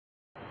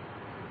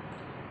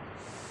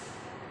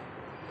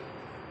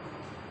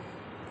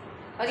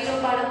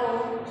હરિઓમ બાળકો,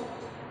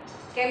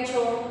 કેમ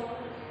છો?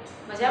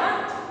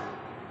 મજામાં?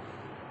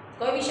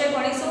 કયો વિષય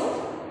ભણીશું?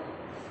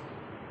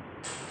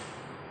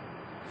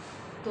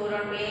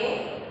 ધોરણ 2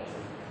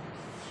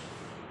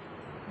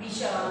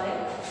 વિષય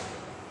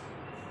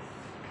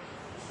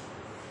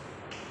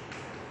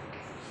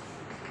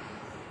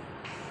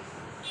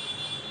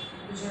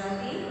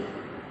ગુજરાતી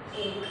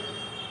 1.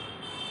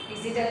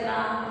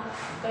 ડિજિટલમાં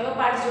કયો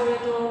પાઠ જોયો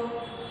હતો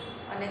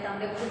અને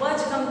તમને ખૂબ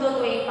જ ગમતો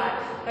હતો એ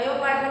પાઠ? કયો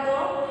પાઠ હતો?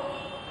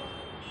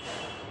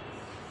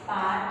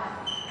 પાઠ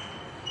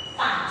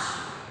 5.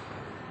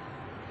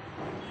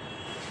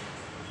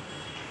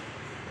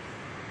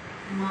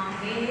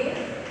 મારે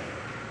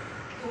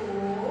તો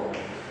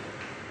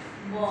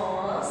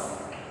બસ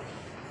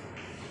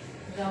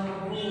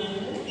રમવું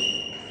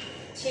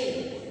છે.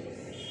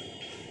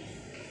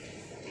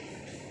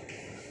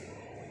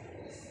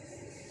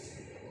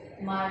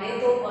 મારે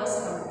તો બસ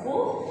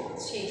રમવું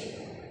છે.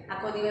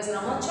 આખો દિવસ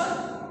રમો છો?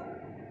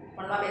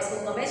 ભણવા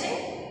બેસવું ગમે છે?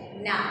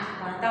 ના,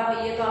 ભણતા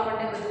હોઈએ તો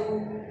આપણને બધું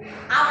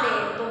આવડે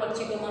તો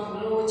વર્કશીટોમાં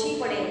ભૂલો ઓછી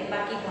પડે,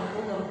 બાકી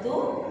ભણવું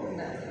ગમતું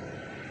નથી.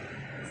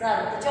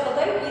 સારું, તો ચલો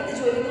કયું ગીત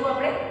જોયું હતું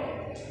આપણે?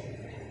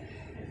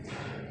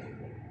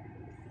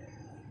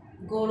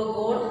 ગોળ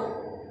ગોળ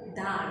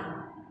ધાણ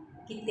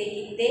કિત્તે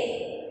કિત્તે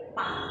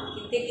પાણી.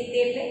 કિત્તે કિત્તે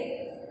એટલે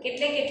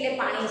કેટલે કેટલે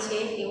પાણી છે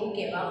એવું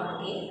કહેવા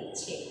માંગે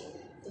છે.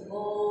 તો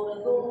ગોળ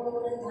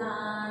ગોળ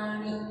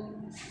ધાણી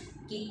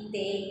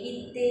કિત્તે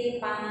કિત્તે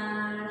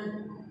પાણી,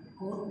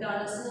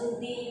 ઘૂંટણ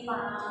સુધી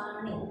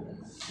પાણી,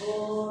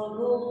 ગોળ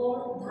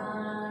ગોળ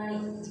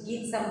ધાણી.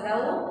 ગીત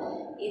સંભળાવું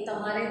એ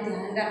તમારે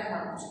ધ્યાન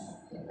રાખવાનું છે.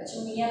 પછી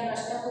અહીંયા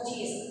પ્રશ્ન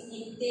પૂછીશ,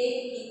 કિત્તે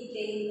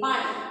કિત્તે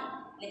પાણી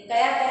એટલે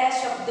કયા કયા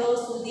શબ્દો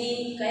સુધી,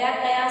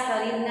 કયા કયા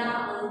શરીરના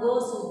અંગો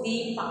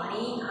સુધી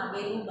પાણી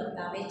આવેલું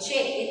બતાવે છે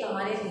એ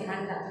તમારે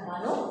ધ્યાન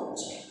રાખવાનું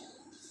છે.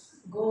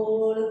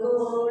 ગોળ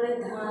ગોળ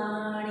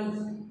ધાણી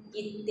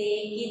કિત્તે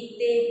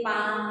કિત્તે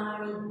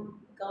પાણી,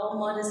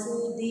 કમર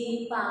સુધી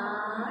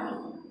પાણી,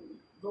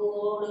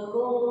 ગોળ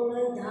ગોળ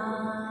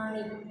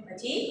ધાણી.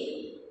 પછી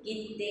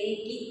કિત્તે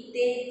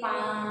કિત્તે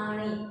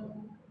પાણી,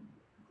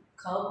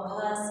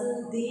 ખભા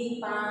સુધી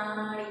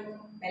પાણી.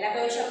 પહેલા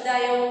કયો શબ્દ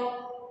આવ્યો?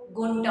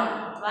 ઘૂંટણ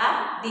અથવા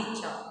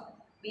ઢીંચણ.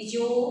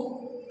 બીજું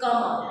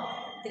કમર.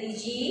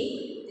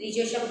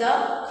 ત્રીજો શબ્દ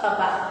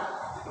ખભા.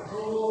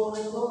 ગોળ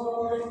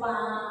ગોળ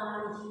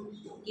પાણી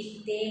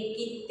કિત્તે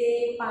કિત્તે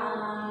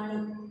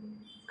પાણી,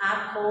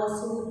 આંખો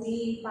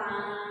સુધી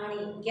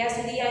પાણી. ક્યાં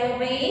સુધી આવ્યો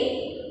ભાઈ?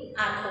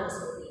 આંખો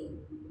સુધી.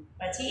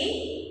 પછી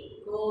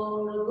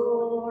ગોળ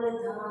ગોળ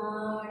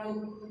ધાણી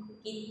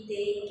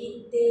કિત્તે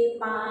કિત્તે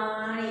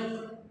પાણી,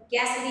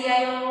 ક્યાં સુધી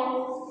આવ્યો?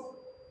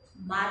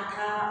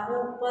 માથા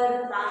ઉપર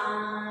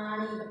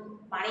પાણી.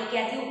 પાણી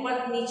ક્યાંથી ઉપર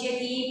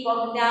નીચેથી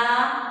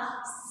પગના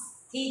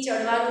થી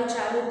ચડવાનું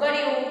ચાલુ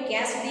કર્યું,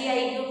 ક્યાં સુધી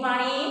આવી ગયું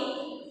પાણી?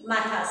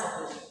 માથા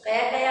સુધી.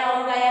 કયા કયા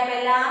અંગ આવ્યા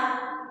પહેલા?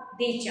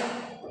 ઢીંચણ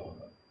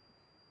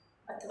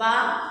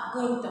અથવા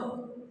ઘૂંટણ,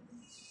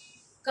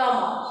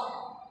 કમર,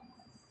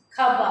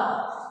 ખભા,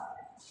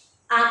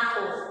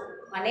 આંખો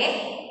અને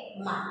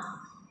માથું.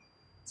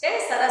 છે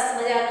સરસ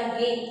મજાનું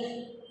ગીત.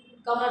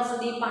 કમર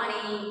સુધી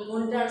પાણી,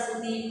 ઘૂંટણ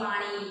સુધી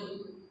પાણી.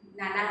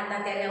 નાના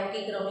હતા ત્યારે આવું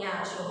કંઈક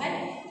રમ્યા હશો, હે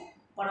ને?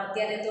 પણ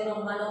અત્યારે તો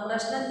રમવાનો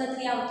પ્રશ્ન જ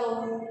નથી આવતો.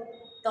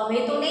 તમે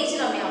તો નહીં જ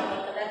રમ્યા હોય,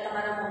 કદાચ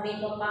તમારા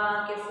મમ્મી પપ્પા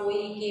કે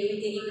ફોઈ કે એવી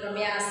રીતે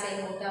રમ્યા હશે,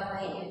 મોટા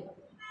ભાઈને.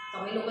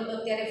 તમે લોકો તો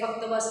અત્યારે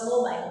ફક્ત બસ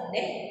મોબાઈલ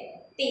અને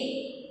ટીવી,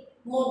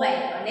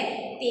 મોબાઈલ અને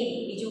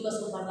ટીવી, બીજું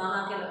કશું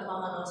ભણવામાં કે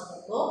લખવામાં રસ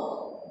પડતો.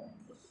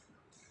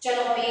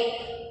 ચલો હવે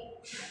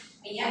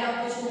અહીંયા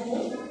લખું છું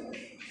હું,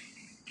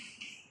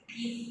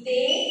 કિત્તે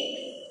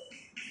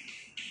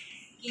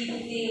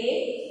કિત્તે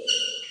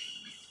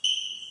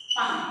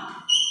પાણી.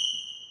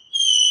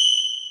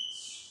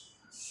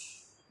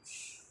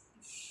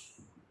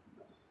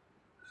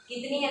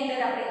 ગીતની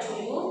અંદર આપણે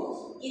જોયું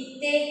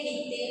કિત્તે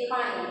કિત્તે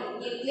પાણી,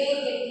 કેટલે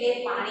કેટલે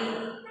પાણી.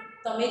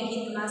 તમે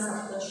ગીતમાં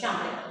શબ્દો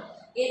સાંભળ્યા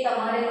એ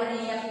તમારે મને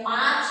અહીંયા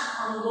 5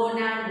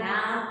 અંગોના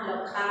નામ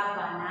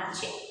લખાવવાના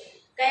છે.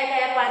 કયા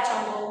કયા 5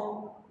 અંગો?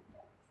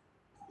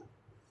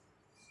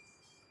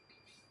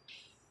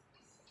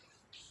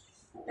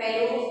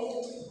 પહેલું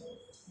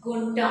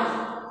ઘૂંટણ,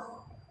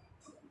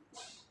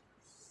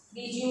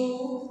 બીજું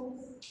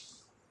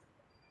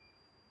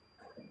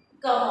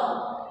કમર,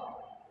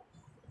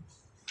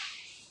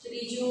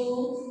 ત્રીજું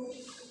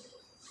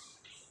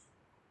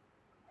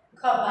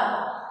ખભા,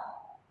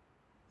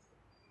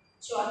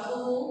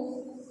 ચોથું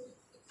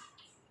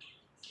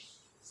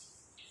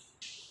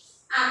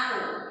આંખો,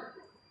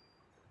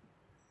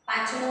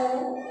 પાંચમું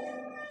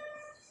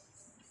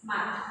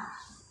માથું.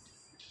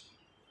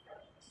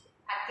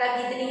 આટલા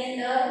ગીતની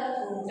અંદર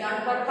ઘૂંટણ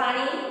પર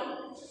પાણી,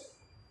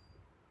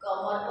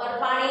 કમર પર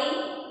પાણી,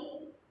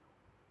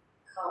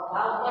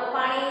 ખભા ઉપર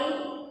પાણી,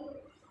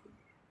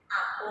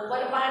 આંખો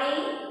પર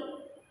પાણી,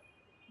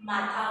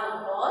 માથા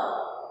ઉપર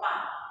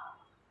પાણી.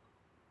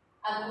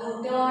 આ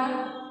ઘૂંટણ,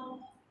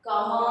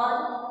 કમર,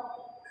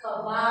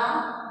 ખભા,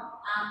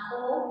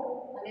 આંખો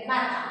અને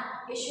માથા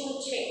એ શું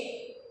છે?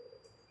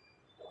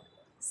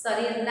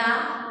 શરીરના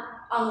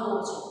અંગો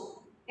છે,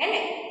 હે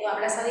ને? તો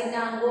આપણા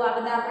શરીરના અંગો આ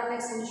બધા આપણને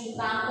શું શું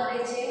કામ કરે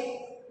છે?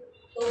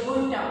 તો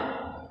ઘૂંટણ,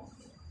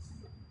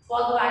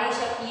 પગ વાળી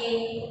શકીએ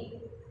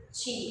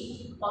છીએ,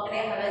 પગને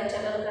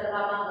હલનચલન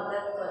કરવામાં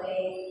મદદ કરે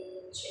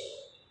છે.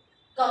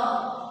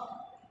 કમર,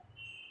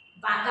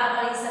 વાંકા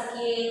કરી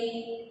શકીએ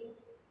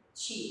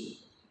છીએ.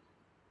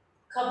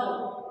 ખભો,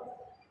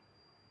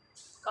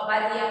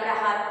 ખભાથી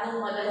આપણા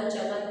હાથનું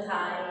હલનચલન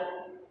થાય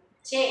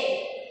છે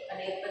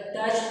અને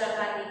બધા જ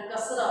પ્રકારની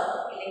કસરત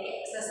એટલે કે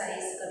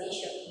એક્સરસાઇઝ કરી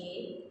શકીએ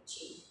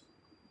છીએ.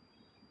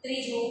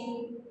 ત્રીજું,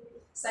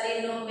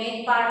 શરીરનો મેઇન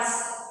પાર્ટ્સ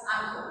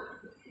આંખો.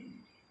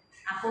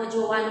 આંખો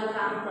જોવાનું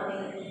કામ કરે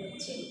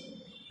છે.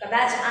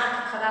 કદાચ આંખ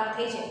ખરાબ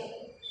થઈ જાય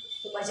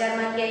તો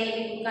બજારમાં ક્યાંય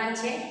એવી દુકાન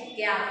છે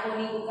કે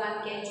આંખોની દુકાન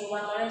ક્યાંય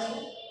જોવા મળે છે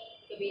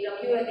કે ભાઈ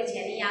લખ્યું હોય કે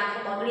જેની આંખ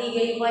બગડી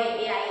ગઈ હોય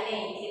એ આવીને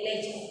અહીંથી લઈ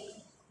જાય,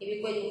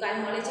 એવી કોઈ દુકાન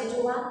મળે છે?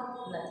 જોવા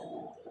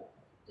નથી.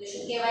 તો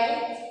શું કહેવાય?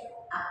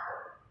 આંખો.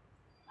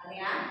 અને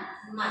આ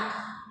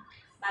માથું.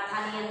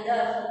 માથાની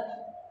અંદર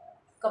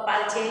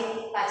કપાળ છે,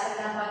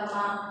 પાછળના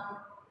ભાગમાં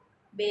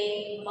બે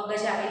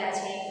મગજ આવેલા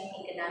છે,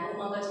 એક નાનું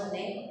મગજ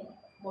અને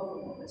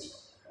મોટું મગજ.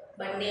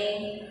 બંને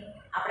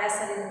આપણા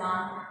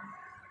શરીરમાં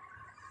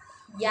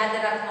યાદ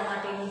રાખવા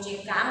માટેનું જે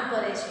કામ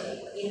કરે છે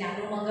એ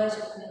નાનું મગજ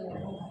અને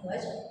મોટું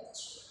મગજ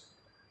છે.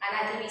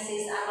 આનાથી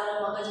વિશેષ આગળ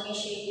મગજ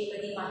વિશે એ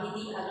બધી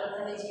માહિતી આગળ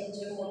તમે જેમ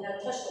જેમ મોટા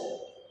થશો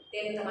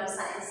તેમ તમારા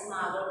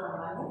સાયન્સમાં આગળ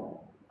ભણવાનું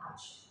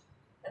આવશે.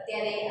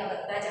 અત્યારે આ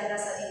બધા જ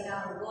આપણા શરીરના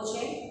અંગો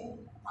છે.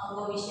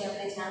 અંગો વિશે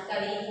આપણે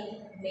જાણકારી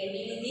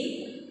મેળવી લીધી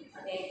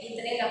અને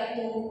ગીતને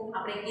લગતું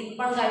આપણે ગીત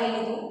પણ ગાવી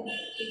લીધું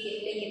કે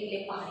કેટલે કેટલે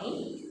પાણી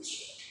છે.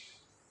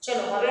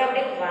 ચલો હવે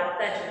આપણે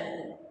વાર્તા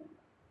જોઈએ.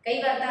 કઈ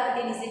વાર્તા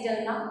હતી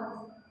ડિજિટલમાં?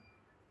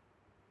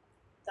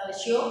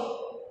 તરસ્યો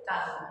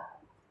કાગડો.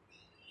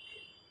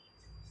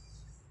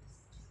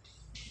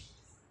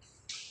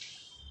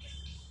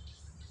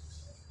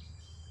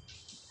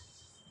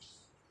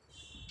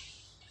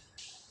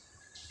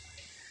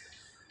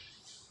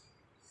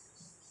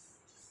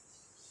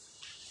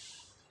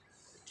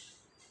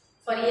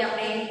 ફરી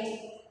આપણે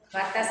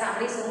વાર્તા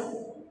સાંભળીશું.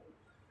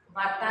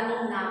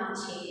 વાર્તાનું નામ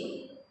છે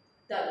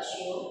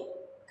તરસ્યો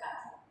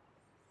કાગડો.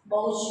 બહુ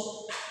જ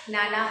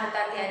નાના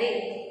હતા ત્યારે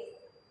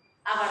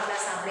આ વાર્તા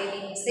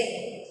સાંભળેલી હશે,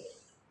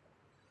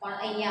 પણ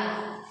અહીંયા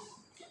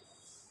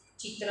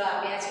ચિત્ર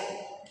આપ્યા છે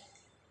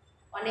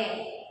અને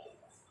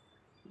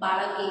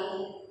બાળકે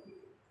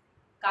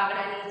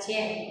કાગડાની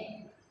જેમ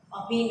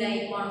અભિનય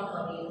પણ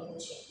કરેલો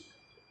છે.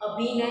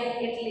 અભિનય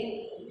એટલે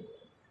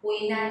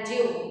કોઈના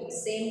જેવું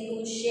સેમ ટુ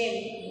સેમ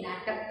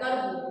નાટક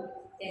કરવું,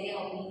 તેને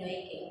અભિનય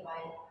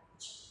કહેવાય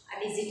છે. આ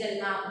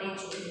ડિજિટલમાં આપણે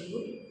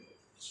જોયેલું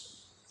છે,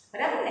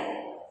 બરાબર ને?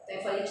 તો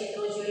ફરી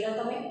ચિત્રો જોઈ લો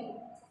તમે.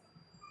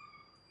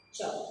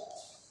 ચલો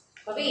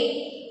હવે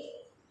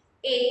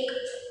એક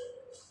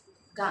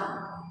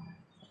ગામમાં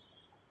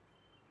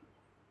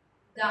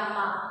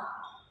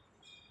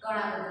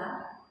ઘણા બધા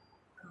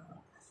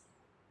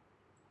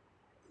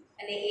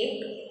અને એક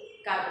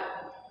કાગડો.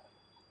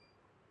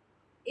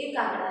 એ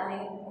કાગડાને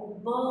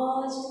ખૂબ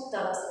જ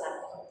તરસ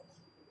લાગતો.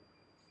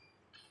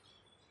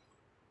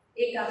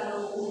 એ કાગડો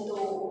ઉડતો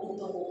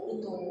ઉડતો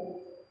ઉડતો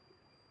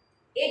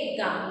એક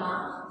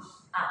ગામમાં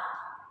આવ્યો.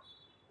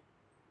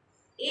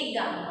 એ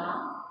ગામમાં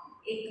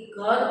એક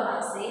ઘર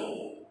પાસે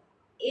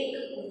એક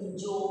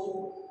કુંજો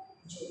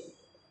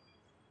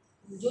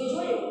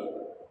જોયો.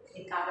 એ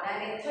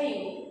કાગડાને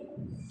થયું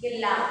કે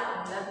લાવ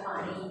અંદર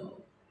પાણી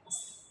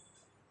હશે.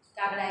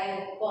 કાગડાએ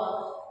ઉપર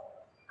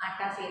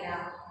આટા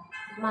ફેરા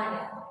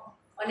માર્યા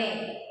અને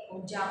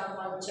કુંજા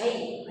ઉપર જઈ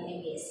અને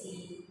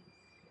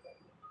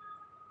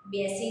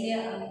બેસીને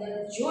અંદર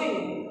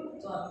જોયું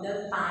તો અંદર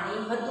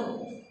પાણી હતું,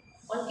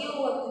 પણ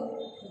કેવું હતું?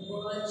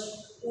 ખૂબ જ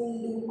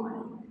ઊંડું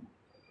પાણી.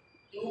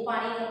 કેવું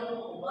પાણી હતું?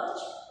 ખૂબ જ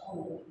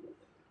ઊંડું.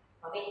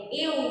 હવે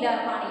એ ઊંડા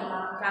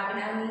પાણીમાં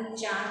કાગડાની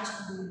ચાંચ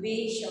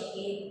ડૂબી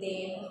શકે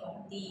તેમ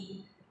હતી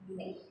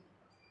નહીં.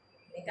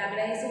 એટલે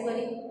કાગડાએ શું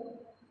કર્યું?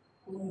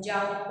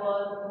 કુંજા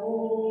ઉપર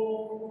ગોળ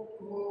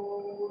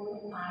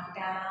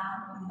આટા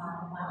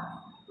મારવા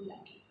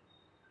લાગ્યો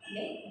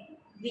અને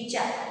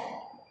વિચાર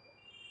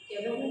કે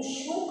હવે હું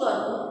શું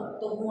કરું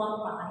તો હું આ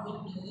પાણી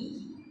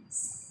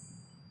પીશ.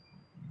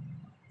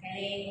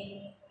 ત્યારે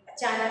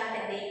અચાનક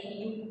તેને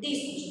યુક્તિ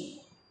સૂચી.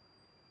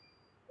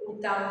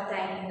 ઉડતા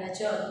ઉડતા એની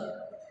નજર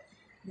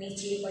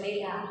નીચે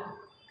પડેલા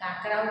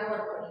કાંકરા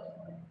ઉપર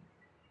પડી.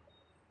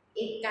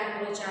 એક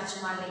કાંકરો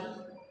ચાંચમાં લઈ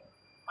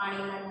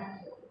પાણીમાં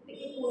નાખ્યો, એટલે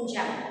કે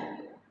કુંજામાં.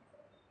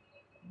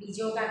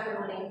 બીજો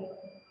કાંકરો લઈ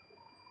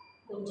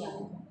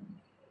કુંજામાં,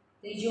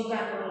 ત્રીજો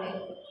કાંકરો લઈ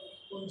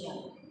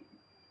કુંજામાં.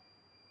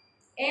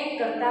 એમ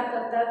કરતાં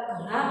કરતાં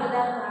ઘણા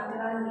બધા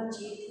કાંકરા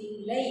નીચેથી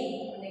લઈ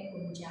અને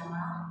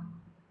કુંજામાં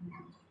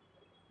નાખ્યા.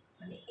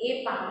 અને એ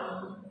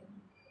પાણી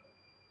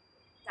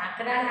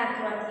કાંકરા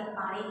નાખવાથી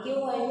પાણી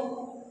કેવું આવ્યું?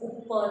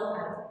 ઉપર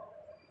આવ્યું.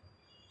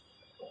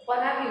 ઉપર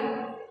આવ્યું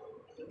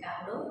એટલે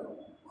કાગડો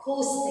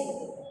ખુશ થઈ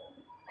ગયો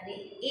અને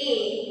એ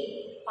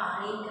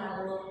પાણી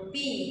કાગડો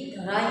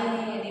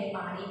ધરાઈને એને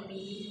પાણી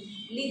પી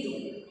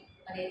લીધું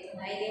અને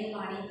તણાઈને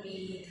પાણી પી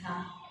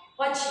લીધા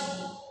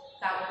પછી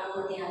કાગડો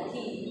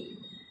ત્યાંથી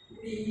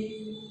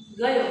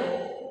ગયો.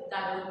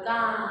 કાગડો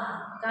કા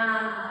કા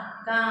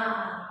કા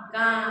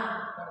કા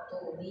કરતો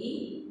ઉડી.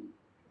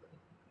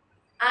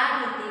 આ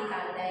રીતે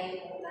કાગડાએ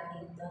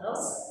પોતાની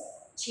તરસ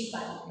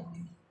છીપાવી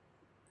લીધી.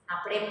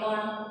 આપણે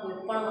પણ કોઈ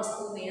પણ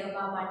વસ્તુ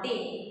મેળવવા માટે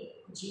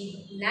જીદ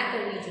ના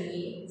કરવી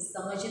જોઈએ,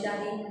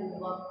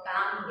 સમજદારીપૂર્વક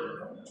કામ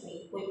લેવું જોઈએ,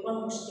 કોઈ પણ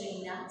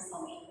મુશ્કેલીના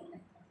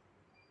સમયમાં.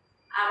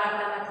 આ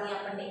વાર્તામાંથી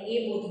આપણને એ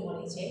બોધ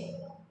મળે છે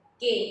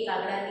કે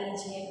કાગડાની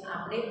જેમ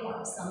આપણે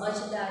પણ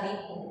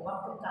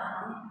સમજદારીપૂર્વક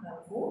કામ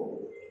કરવું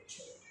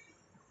જોઈએ.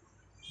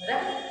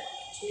 બરાબર,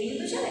 જોઈ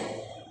લીધું છે ને?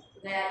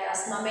 ગયા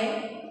ક્લાસમાં મેં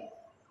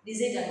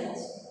ડિજિટલ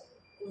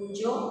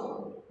ઊંજો,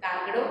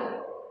 કાગડો,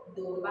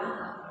 દોરવા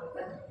કાગડો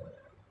હતો.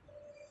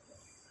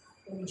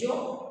 ઊંજો,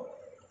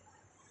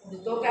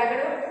 ઉડતો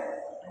કાગડો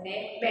અને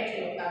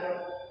બેઠેલો કાગડો,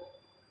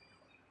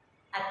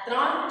 આ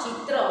ત્રણ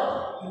ચિત્ર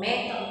મેં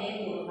તમને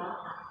દોરવા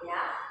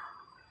આપ્યા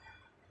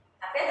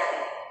હતા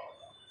ને?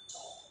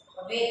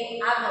 હવે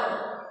આગળ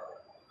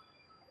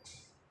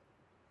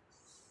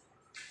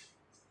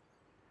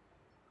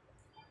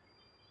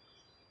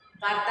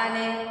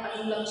વાર્તાને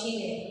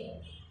અનુલક્ષીને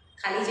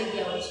ખાલી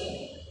જગ્યાઓ છે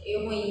એ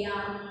હું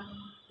અહીંયા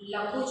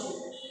લખું છું,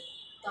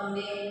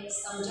 તમને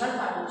સમજણ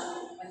પાડું છું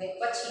અને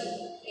પછી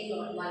એ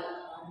નોટમાં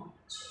લખવાનું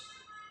છે.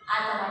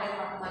 આ તમારે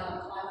નોટમાં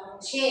લખવાનું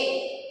છે.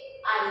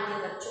 આ રીતે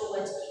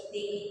વચ્ચોવચ્ચ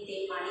ગીતે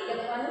પાણી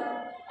લખવાનું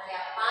અને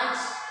આ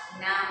 5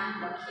 નામ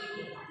લખી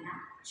દેવાના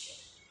છે.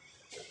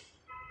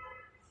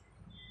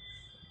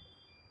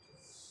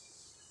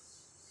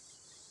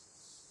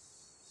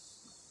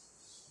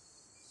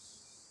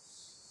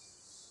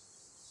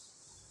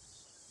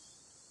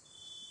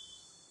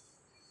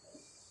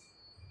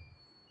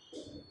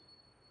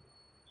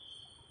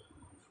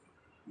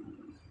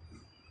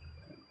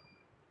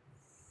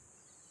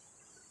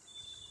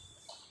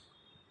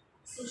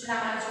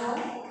 સૂચનામાં જો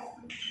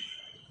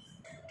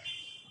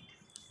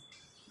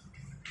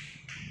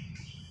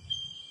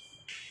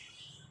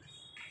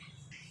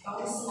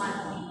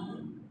કૌંસમાંથી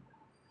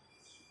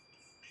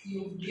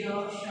યોગ્ય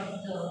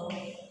શબ્દ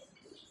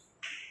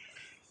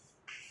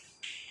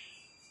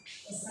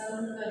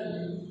પસંદ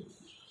કરી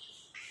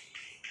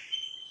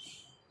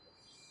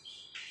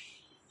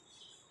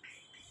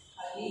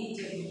ખાલી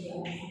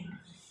જગ્યા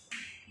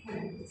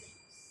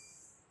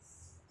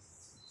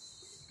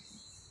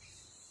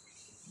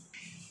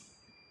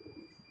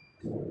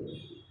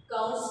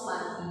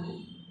કૌંસમાંથી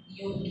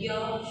યોગ્ય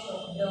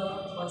શબ્દ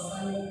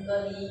પસંદ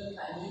કરી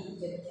ખાલી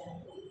જગ્યા.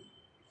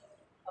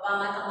 હવે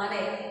આમાં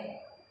તમારે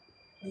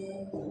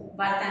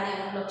વાર્તાને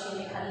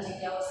અનુલક્ષીને ખાલી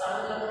જગ્યાઓ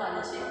સરળ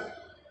લખવાની છે.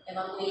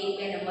 એમાં કોઈ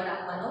 1-2 નંબર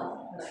આપવાનો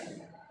નથી.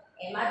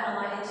 એમાં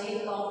તમારે જે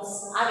કૌંસ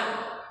આવે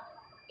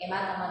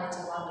એમાં તમારે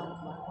જવાબ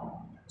લખવાનો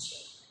છે.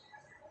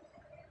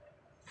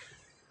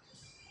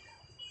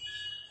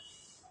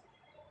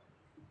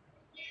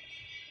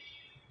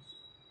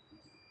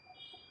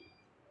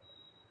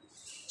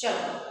 ચલો,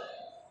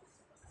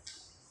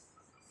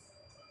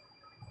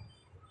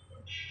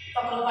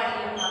 પકડો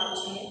પાડી લખવાનું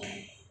છે.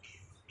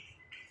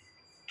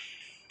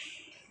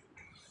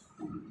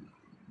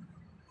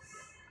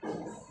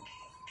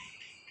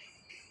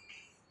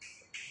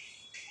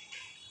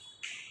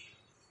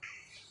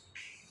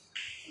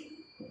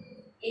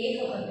 એક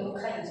હતો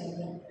ખાલી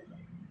જગ્યા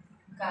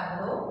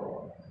કાગડો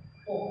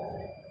પોપટ.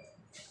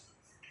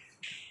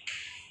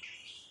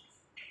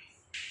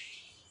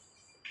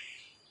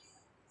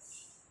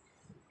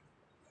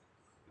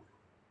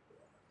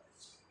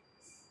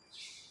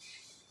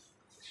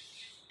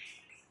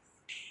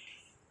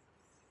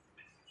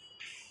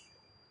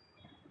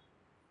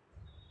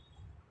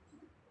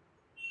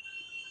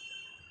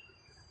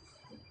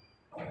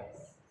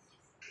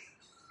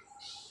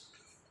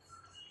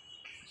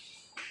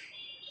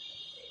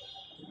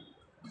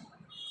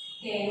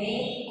 તેને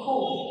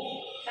ખૂબ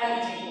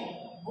ખાલી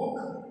જગ્યા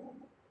ભૂખ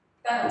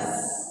તરસ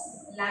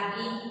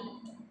લાગી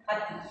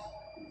હતી.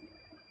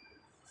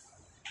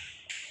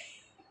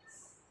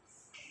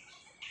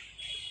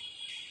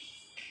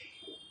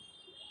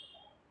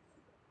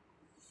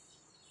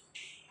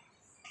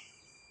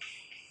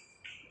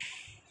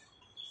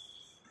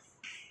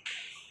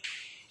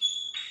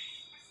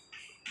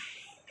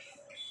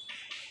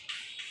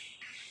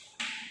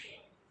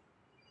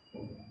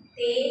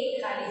 તે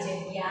ખાલી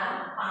જગ્યા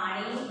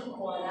પાણી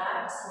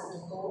ખોરાક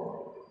શોધતો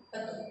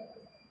હતો.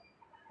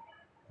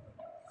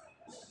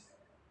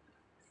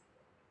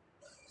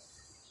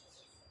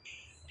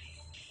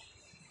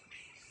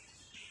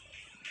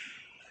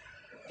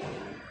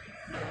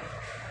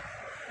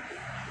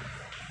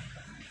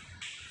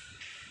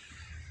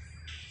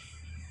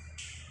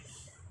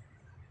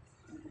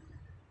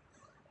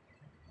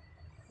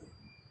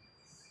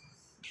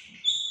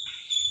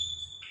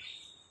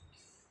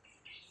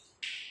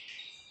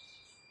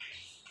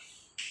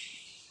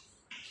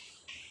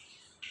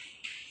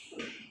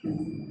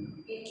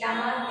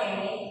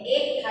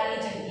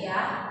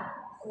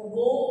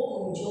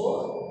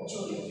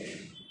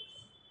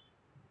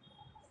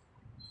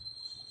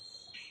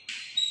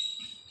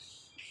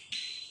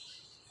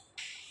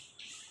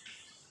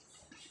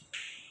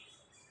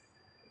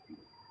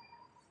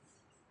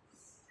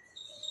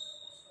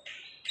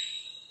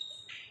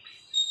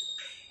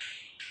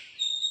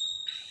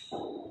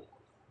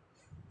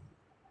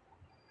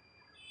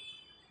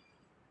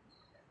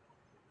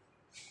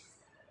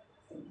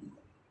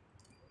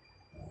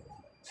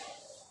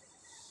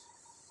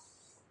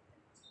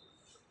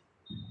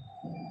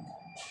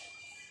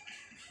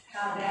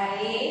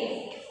 કાગડાએ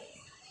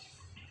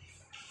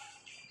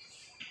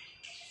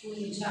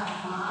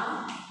કુંજામાં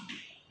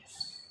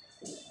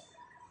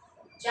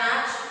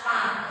ચાંચ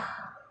પાંખ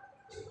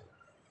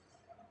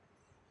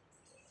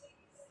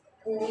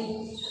કોઈ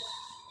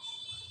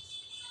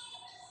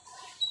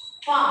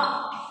પણ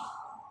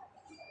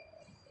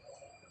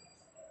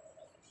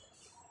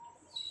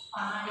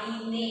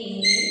પાણીને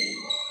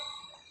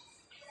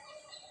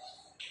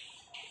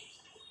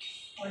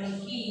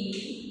ઓળખી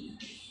ગઈ.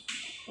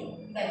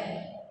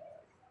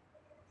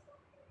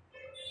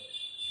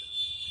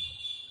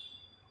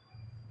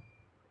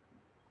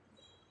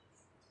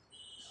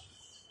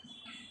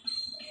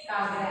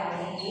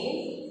 કાગડાએ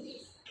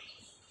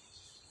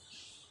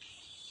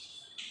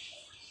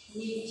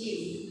નીચે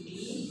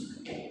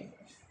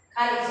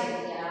ખાલી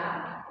જગ્યા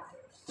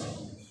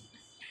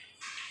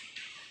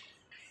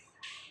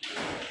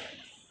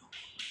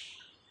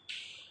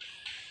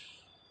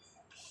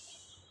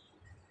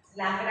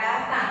લાકડા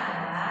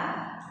કાંકરા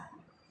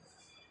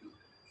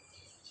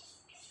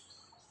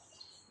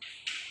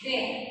દે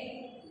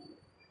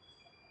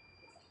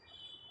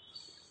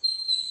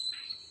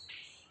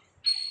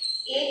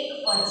એક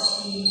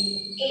પછી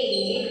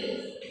એક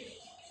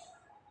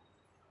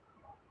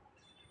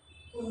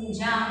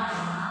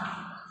કુંજામાં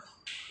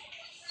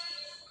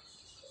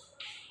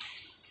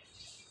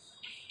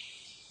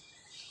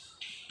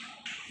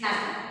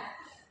નાખ્યા.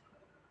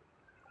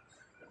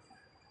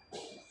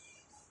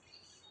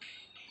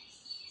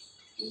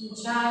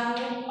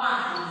 કુંજાનું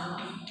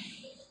પાણી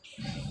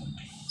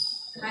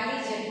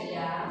ખાલી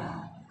જગ્યા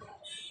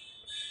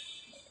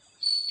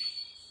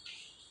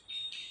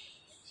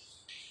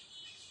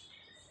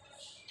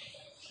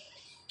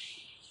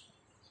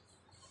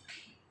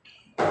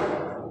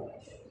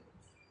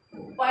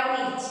ઉપર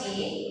નીચે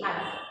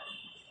આવે.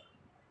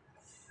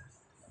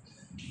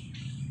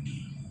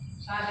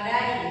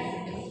 કાગડાએ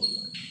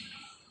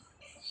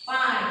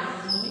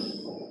પાણી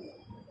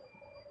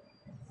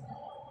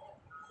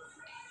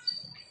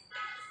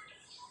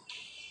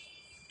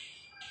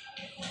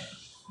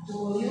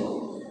ધોયું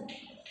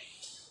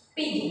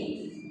પીધું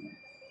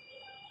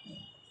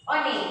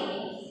અને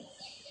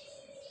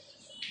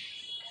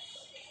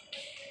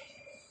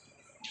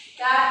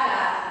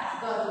કાકા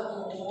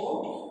કરતો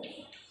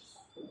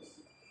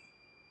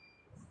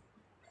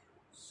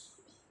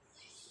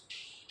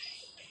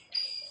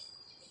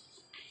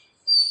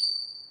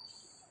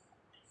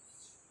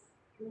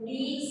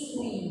ઉડી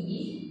સુઈ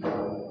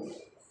ગયો.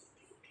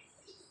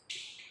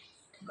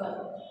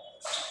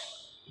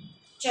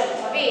 ચલો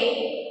હવે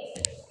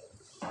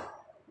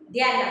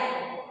ધ્યાન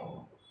રાખો.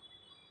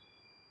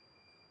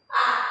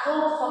 આખો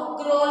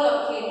ફકરો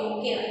લખેલો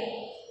કહેવાય.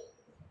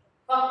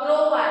 ફકરો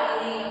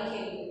પાડીને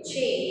લખેલું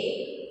છે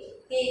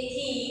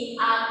તેથી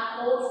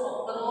આખો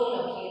ફકરો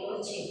લખેલો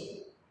છે.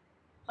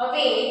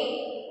 હવે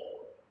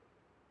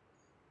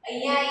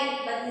અહીંયા એક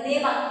બંને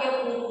વાક્ય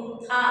પૂરું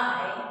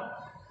થાય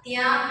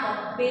ત્યાં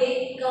બે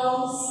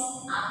કૌંસ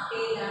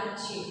આપેલા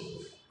છે.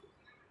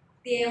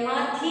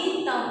 તેમાંથી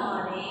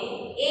તમારે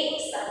એક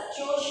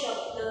સાચો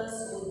શબ્દ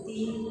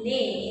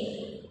શોધીને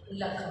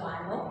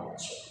લખવાનો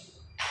છે.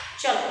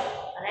 ચલો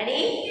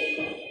રેડી.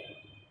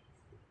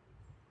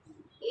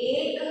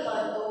 એક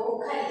હતો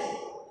ખાલી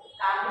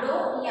કાગડો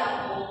યા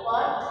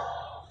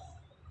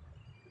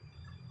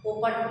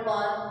પોપટ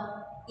પર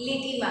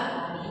લીટી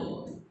મારવાની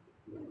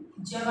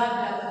જવાબ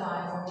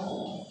લખવાનો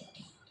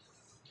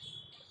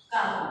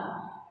કામ.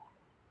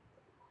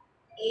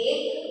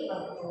 એક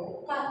હતો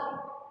કાગડો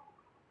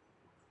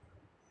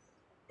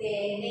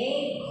તેને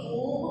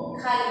ખૂબ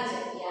ખાલી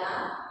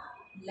જગ્યા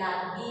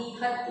લાગી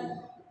હતી.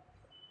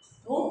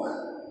 ભૂખ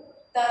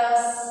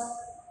તરસ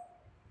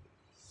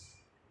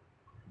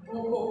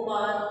ભૂખ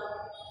ઉપર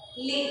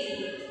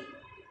લીટી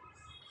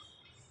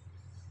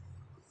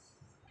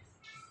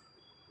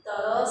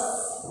તરસ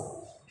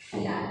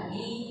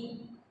લાગી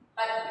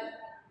હતી.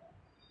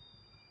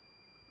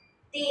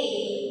 તે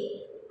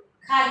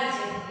ખાલી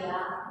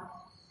જગ્યા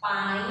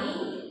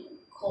પાણી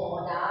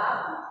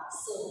ખોરાક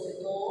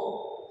શોધતો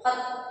હતો.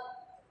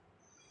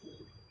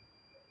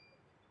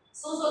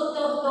 શું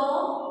શોધતો હતો?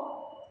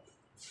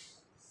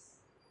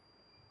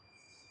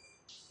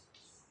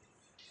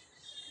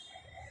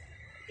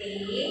 તે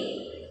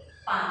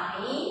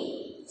પાણી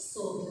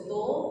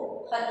શોધતો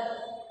હતો.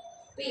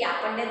 ભાઈ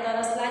આપણને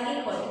તરસ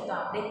લાગી હોય તો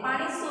આપણે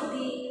પાણી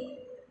શોધીએ,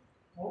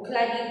 ભૂખ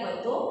લાગી હોય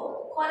તો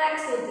ખોરાક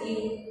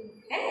શોધીએ,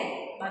 હે ને?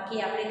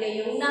 બાકી આપણે કંઈ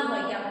એવું ના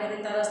હોય કે આપણે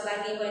તરસ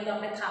લાગી હોય તો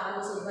આપણે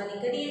ખાવાનું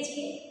શોધવાની કરીએ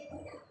છીએ.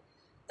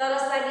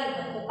 તરસ લાગી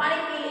હોય તો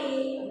પાણી પી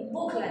લઈએ,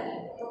 ભૂખ લાગી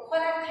હોય તો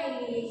ખોરાક ખાઈ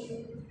લઈએ.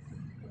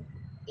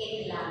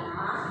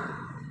 એટલામાં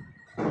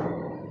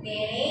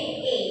તેણે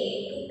એક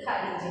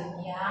ખાલી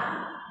જગ્યા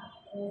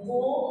ઊભો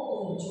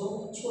ઊંચો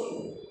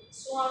જોયું.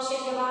 શું આવશે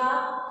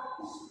જવાબ?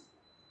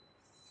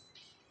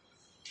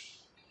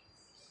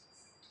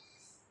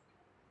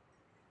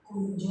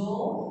 કુંજો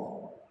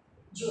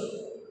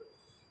જોયો.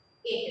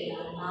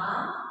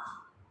 એટલામાં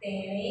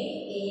તેણે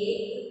એક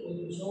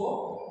કુંજો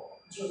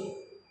જોયો.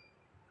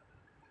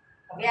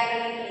 હવે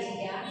આગળની ખાલી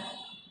જગ્યા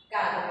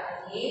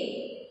કાગડાએ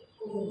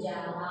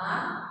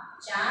ઊંજામાં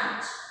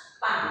ચાંચ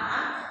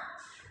પાંખ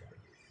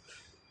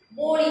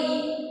બોળી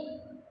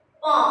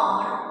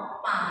પણ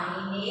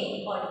પાણીને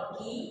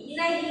પડકી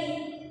નહીં.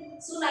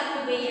 શું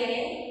નાખ્યું ભાઈ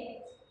એને?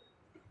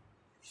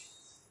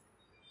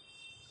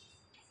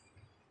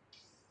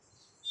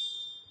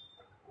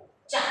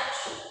 ચાંચ.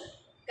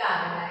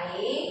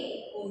 કાગડાએ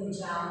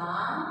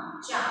ઊંજામાં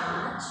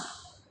ચાંચ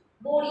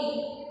બોળી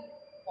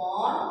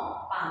પણ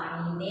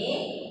પાણીને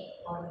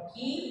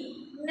પડકી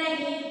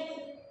નહીં.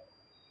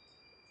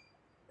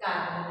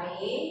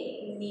 કાગડાએ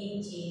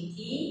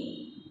નીચેથી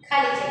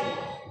ખાલી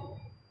જગ્યા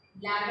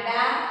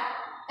લાકડા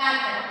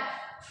કાંકરા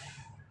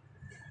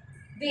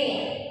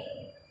વીણ્યા.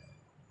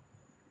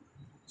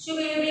 શું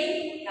વીણ્યું બેન?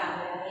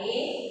 કાગડાએ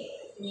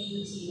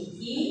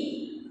નીચેથી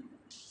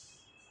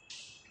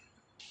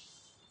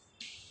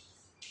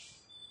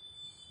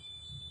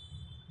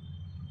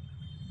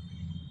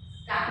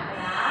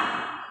કાંકરા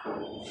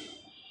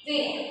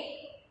વીણ્યા.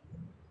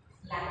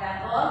 લાકડા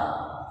પર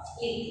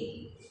લીધી.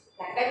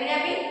 લાકડા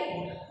વીણ્યા બેન?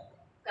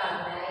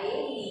 કાગડાએ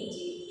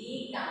નીચેથી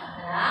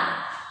કાંકરા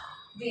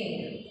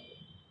વીણ્યા.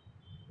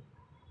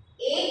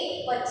 એક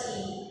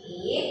પછી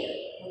એક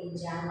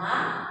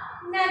ઊંજામાં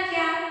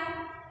નાખ્યા.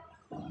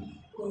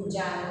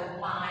 ઊંજાનું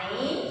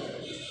પાણી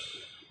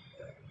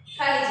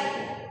ખાલી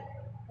જગ્યા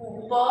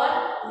ઉપર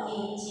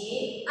નીચે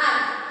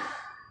આવે.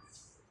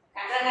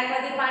 કાંકરા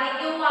નાખવાથી પાણી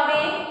કેવું આવે?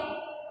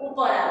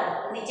 ઉપર આવે.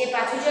 નીચે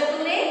પાછું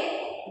જતું રહે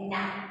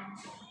ના.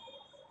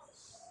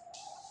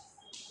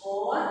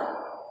 ઓર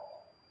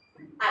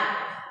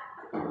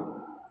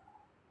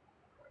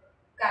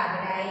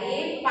કાગડાએ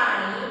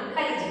પાણી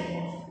ખાલી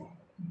જગ્યા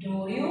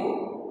ઢોળ્યું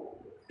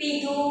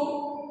પીધું.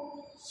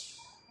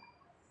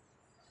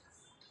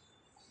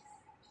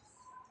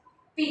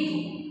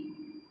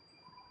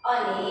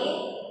 અને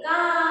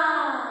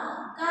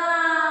કા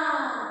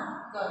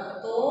કા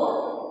કરતો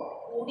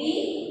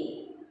ઉડી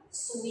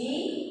સૂઈ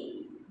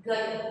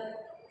ગયો.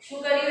 શું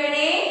કર્યું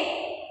એને?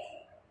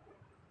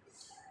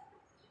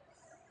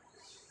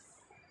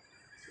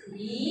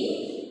 સૂઈ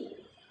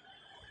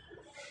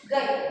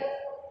ગયો.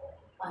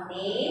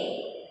 અને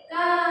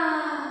કા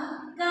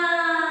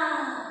કા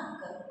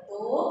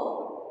કરતો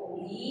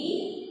ઉડી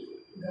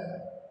ગયો.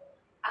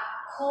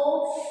 આખો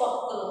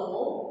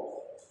ફકરો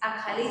આ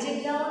ખાલી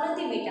જગ્યાઓ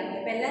નથી બેટા.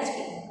 મેં પહેલા જ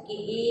કીધું કે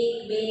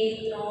 1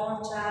 2 3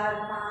 4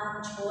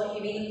 5 6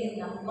 એવી રીતે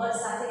નંબર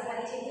સાથે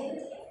ખાલી જગ્યા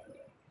નથી.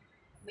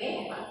 મેં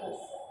આખો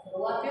ફકરો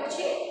આપ્યો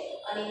છે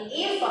અને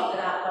એ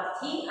ફકરા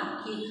પરથી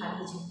આખી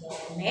ખાલી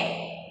જગ્યાઓ મેં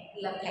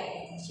લખાઈ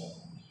દીધી છે.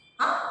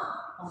 હા,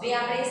 હવે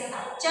આપણે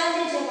સાચા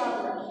જે જવાબ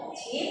લખ્યા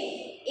છે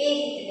એ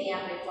રીતને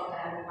આપણે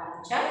ફકરાનું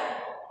વાંચન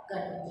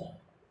કરીએ.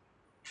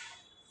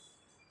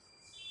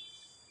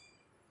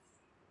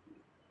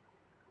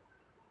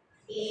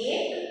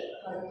 એક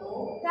હતો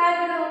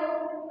કાગડો.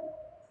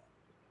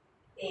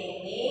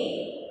 તેને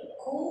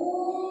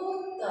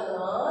ખૂબ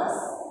તરસ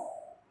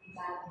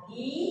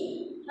લાગી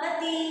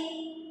હતી.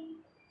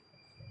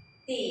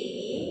 તે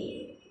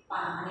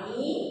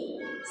પાણી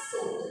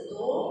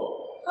શોધતો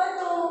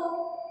હતો.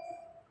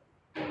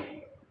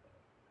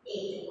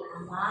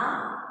 એટલામાં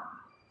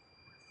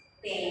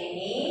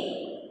તેણે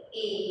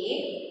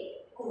એક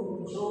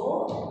કૂંજો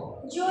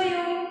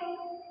જોયો.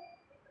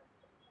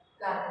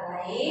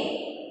 કાગડાએ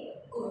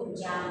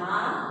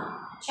કુંજામાં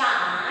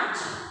ચાંચ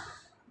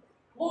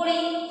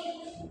બોળી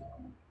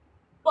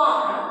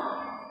પણ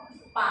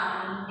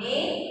પાણીને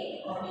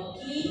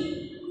પડકી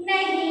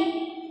નહીં.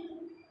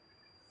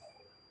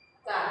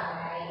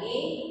 કાગડાએ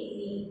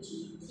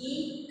નીચેથી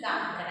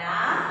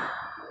કાંકરા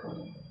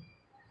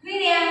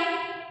વીણ્યા.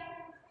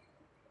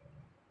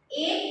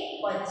 એક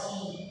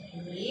પછી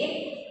એક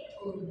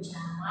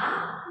કુંજામાં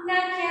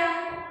નાખ્યા.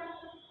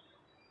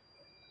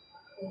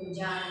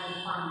 કુંજાનું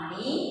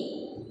પાણી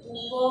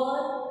ઉપર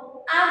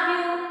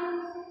આવ્યું.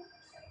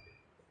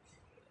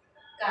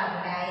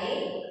 કાગડાએ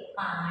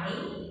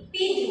પાણી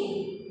પીધું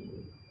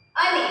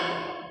અને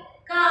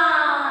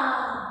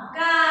કા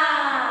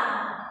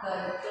કા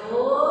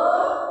કરતો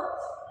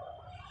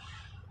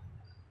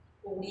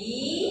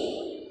ઉડી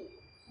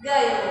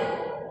ગયો.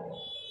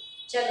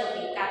 ચલો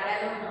કે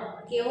કાગડાનું નામ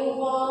કેવું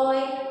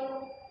હોય?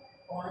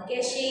 કોણ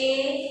કહેશે?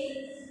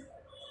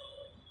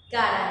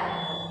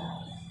 કાગડાનું.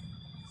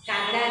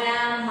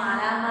 કાગડાના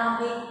માળામાં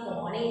ભાઈ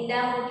કોણ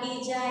ઈંડા મૂકી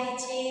જાય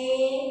છે?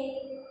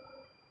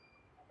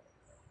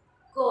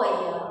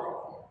 કોયલ.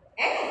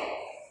 હે ને?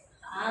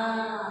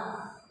 હા,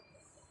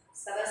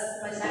 સરસ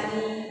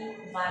મજાની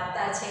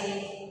વાર્તા છે.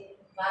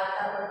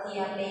 વાર્તા પરથી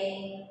આપણે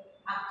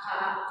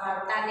આખા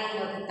વાર્તાને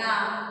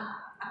લગતા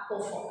આખો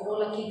ફકરો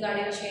લખી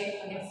કાઢ્યો છે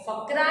અને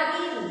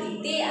ફકરાની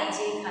રીતે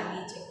આજે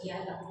ખાલી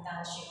જગ્યા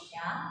લખતા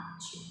શીખ્યા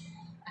છે.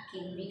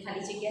 આખી નવી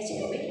ખાલી જગ્યા છે.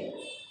 હવે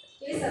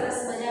કેવી સરસ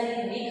મજાની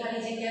નવી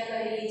ખાલી જગ્યા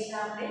કરેલી છે.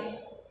 આપણે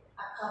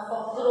આખા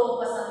ફકરો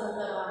પસંદ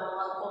કરવાનો,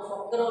 આખો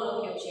ફકરો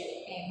લખ્યો છે.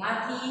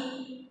 એમાંથી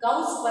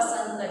કૌંસ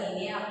પસંદ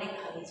કરીને આપણે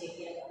ખાલી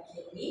જગ્યા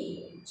લખેલી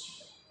છે.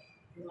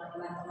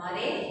 નોટમાં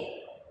તમારે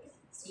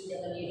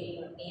CWD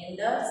નોટની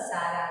અંદર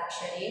સારા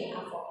અક્ષરે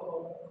આ ફકરો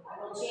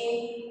લખવાનો છે.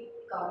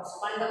 કૌંસ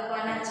પણ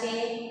લખવાના છે.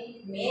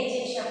 મેં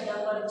જે શબ્દ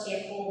પર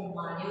ચેપો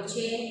માર્યો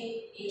છે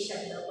એ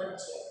શબ્દ પર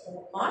ચેપો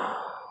પણ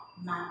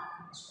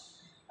મારવાનો છે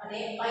અને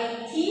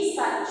અહીંથી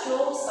સાચો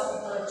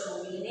શબ્દ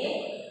જોડીને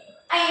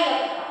અહીં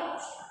લખવાનો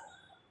છે.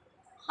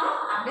 હા,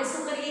 આપણે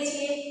શું કરીએ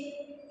છીએ,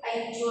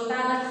 અહીં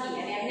જોતા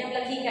નથી અને એમને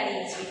લખી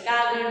કાઢીએ છીએ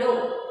કાગડો.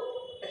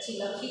 પછી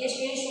લખીએ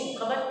છીએ શું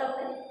ખબર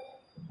તમને?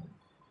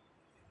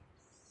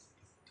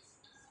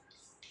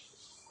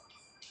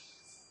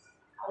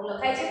 આવું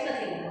લખાય છે કે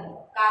નથી?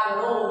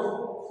 કાગડો.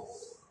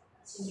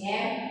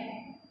 મેં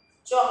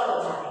ચોકડો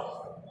મારે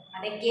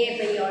અને કે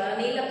ભાઈ અળ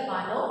નહીં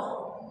લખવાનો,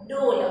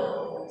 ડો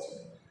લખવાનો છે.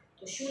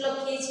 તો શું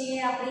લખીએ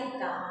છીએ આપણે?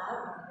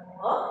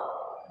 કાગડો.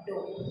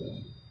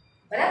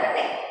 બરાબર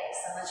ને?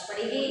 સમજ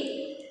પડી ગઈ?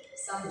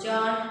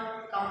 સમજણ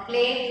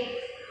કમ્પ્લીટ.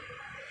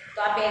 તો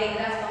આ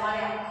પેરેગ્રાફ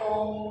તમારે આખો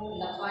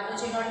લખવાનો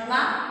છે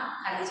નોટમાં,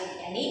 ખાલી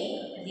જગ્યાની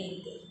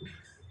રીતે.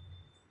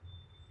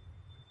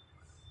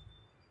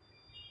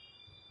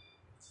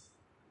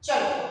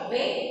 ચલો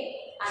હવે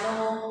આનો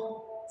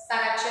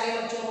સારા અક્ષરે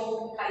લખજો.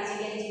 ખાલી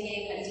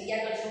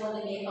જગ્યા કરજો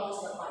અને બે કૌંસ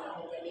લખવાના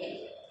હોય બે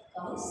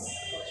કૌંસ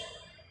લખજો.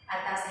 આ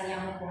તાસ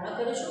અહીંયા હું પૂર્ણ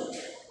કરું છું.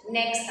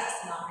 નેક્સ્ટ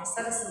તાસમાં આપણે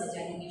સરસ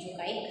મજાની બીજું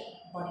કંઈક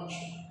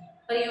ભણીશું.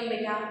 હરિઓમ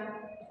બેટા.